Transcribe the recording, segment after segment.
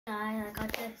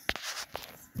got this.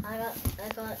 I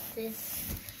got this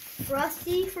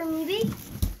Frosty from eBay,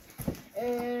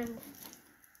 and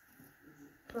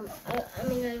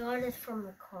I got it from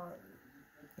the car.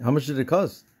 How much did it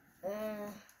cost?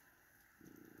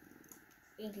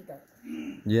 $80.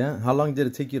 Yeah. How long did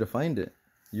it take you to find it?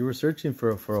 You were searching for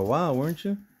a while, weren't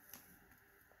you?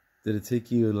 Did it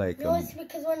take you like? No, it's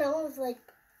because when I was like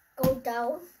go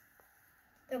down,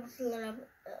 there was a lot of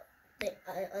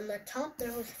on the top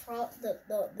there was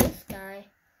this guy,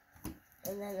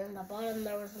 and then on the bottom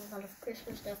there was a lot of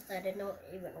Christmas stuff that I didn't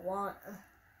even want,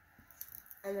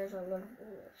 and there's a lot of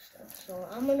other stuff. So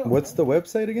I'm gonna. What's the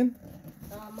website again?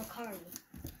 Macari.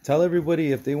 Tell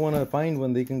everybody if they want to find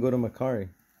one, they can go to Macari.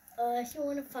 If you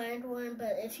want to find one,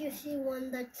 but if you see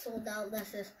one that's sold out that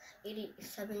says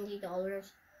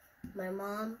 $70, my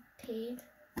mom paid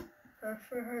for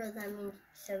her. That means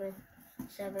 $70.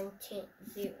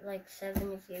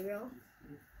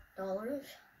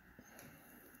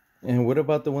 And what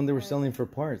about the one they were selling for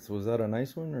parts? Was that a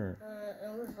nice one or?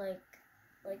 It was like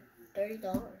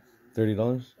 $30.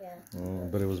 $30? Yeah. Oh,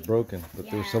 but it was broken.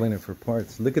 But they were selling it for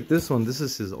parts. Look at this one. This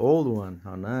is his old one.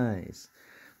 How nice.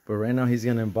 But right now he's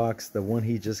gonna unbox the one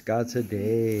he just got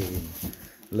today.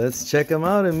 Let's check him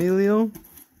out, Emilio.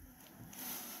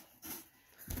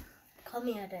 Call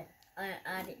me Adrian.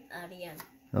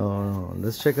 Oh,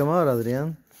 let's check him out,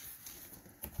 Adrian.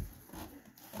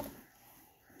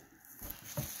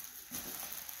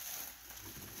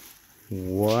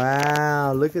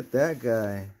 Wow, look at that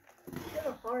guy. He's got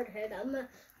a hard head. I'm gonna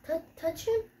touch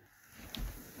him.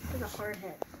 He's a hard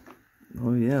head.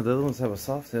 Oh yeah, the other ones have a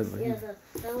soft head. Yeah,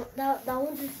 that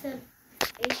one just said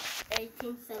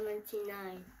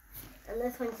 1879, and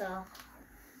this one's a.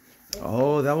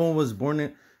 Oh, that one was born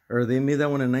in, or they made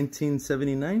that one in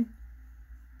 1979.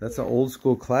 That's an old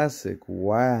school classic.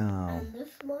 Wow. And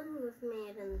this one was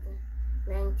made in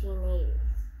the 1980s.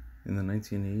 In the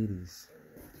 1980s.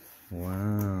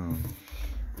 Wow.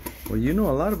 Well, you know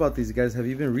a lot about these guys. Have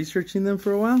you been researching them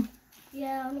for a while?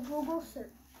 Yeah, on Google search.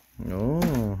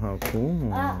 Oh, how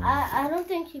cool. I don't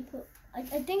think he put. I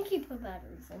think he put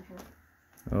batteries in here.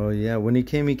 Oh yeah, when he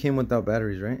came without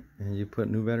batteries, right? And you put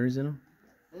new batteries in him?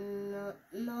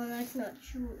 No, that's not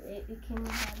true. It came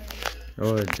with batteries.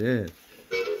 Oh, it did.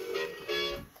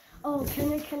 Oh,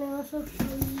 can I also show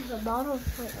you the bottle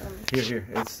for Here.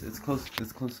 It's close.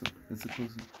 It's closer. It's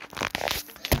closer.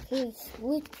 His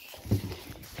switch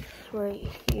right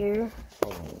here.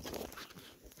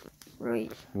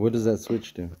 Right. What does that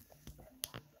switch do?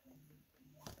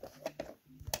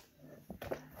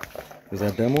 Is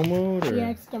that demo mode? Or? Yeah,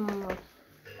 it's demo mode.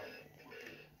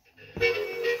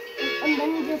 And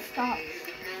then you just stop.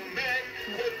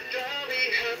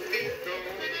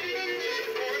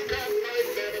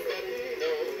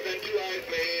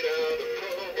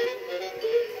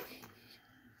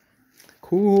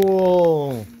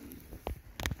 Cool.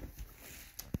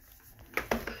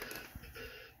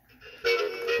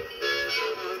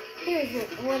 Here's it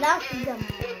without the demo mode.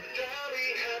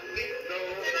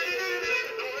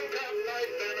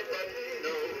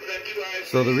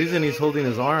 So the reason he's holding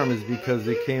his arm is because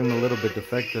it came a little bit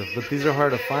defective. But these are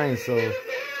hard to find, so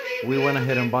we went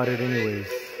ahead and bought it anyways.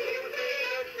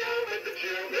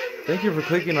 Thank you for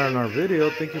clicking on our video.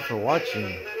 Thank you for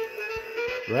watching.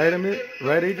 Right, Amit?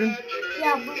 Right, Adrian?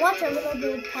 Yeah, but watch a little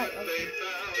bit part of it.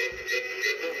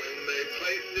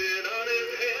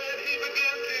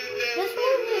 This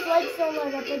one is lights don't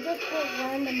light up, but just put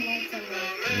random lights on there.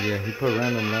 Yeah, he put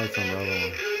random lights on the other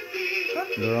one.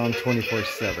 They're on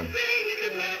 24/7.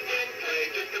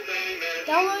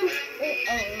 That one's... I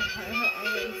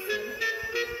didn't see it.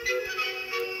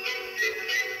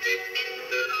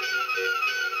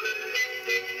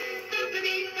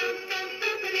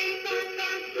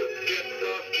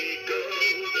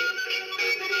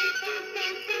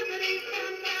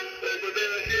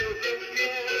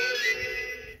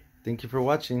 Thank you for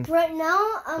watching. Right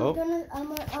now, I'm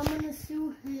gonna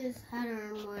sue his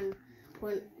header one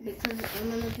because I'm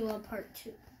gonna do a part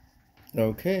 2.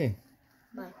 Okay.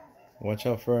 Bye. Watch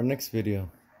out for our next video.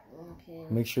 Okay.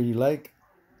 Make sure you like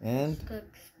and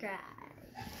Subscribe.